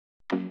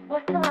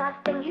What's the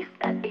last thing you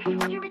said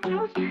before you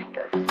became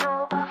strangers?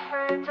 So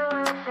afraid to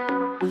lose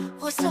you.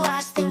 What's the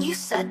last thing you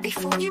said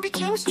before you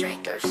became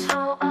strangers?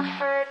 So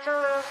afraid to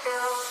lose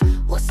you.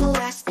 What's the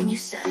last thing you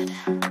said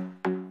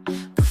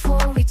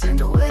before we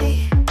turned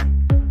away?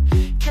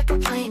 Kept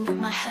replaying in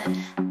my head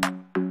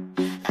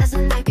as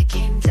the night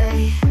became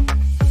day.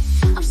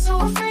 I'm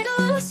so afraid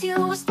to lose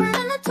you, whispered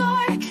in the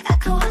dark,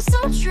 echoing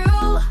so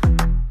true,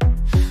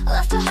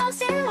 left a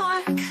haunting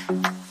mark.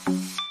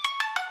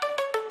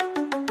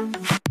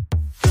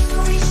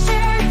 We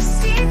shared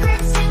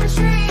secrets and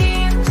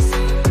dreams.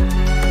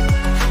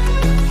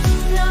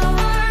 Now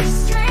we're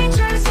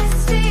strangers, it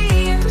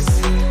seems.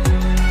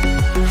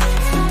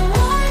 From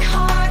one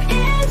heart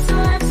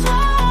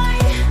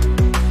intertwined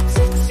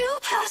to two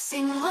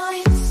passing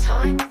lines.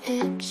 Time,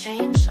 it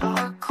changed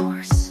our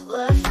course,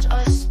 left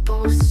us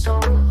both so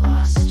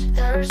lost.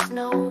 There's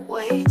no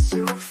way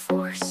to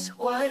force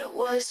what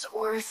was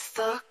worth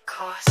the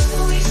cost.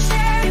 We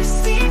shared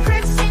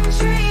secrets and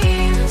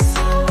dreams.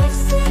 So it's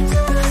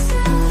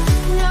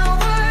now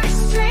we're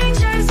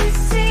strangers, it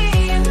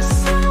seems.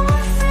 So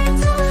afraid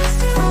to lose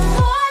you. From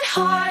one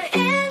heart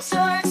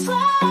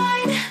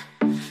intertwined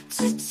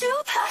to two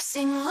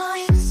passing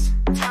lines.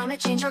 Time, it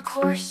changed our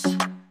course,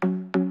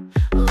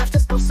 left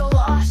us both so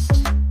lost.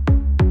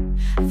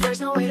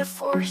 There's no way to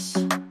force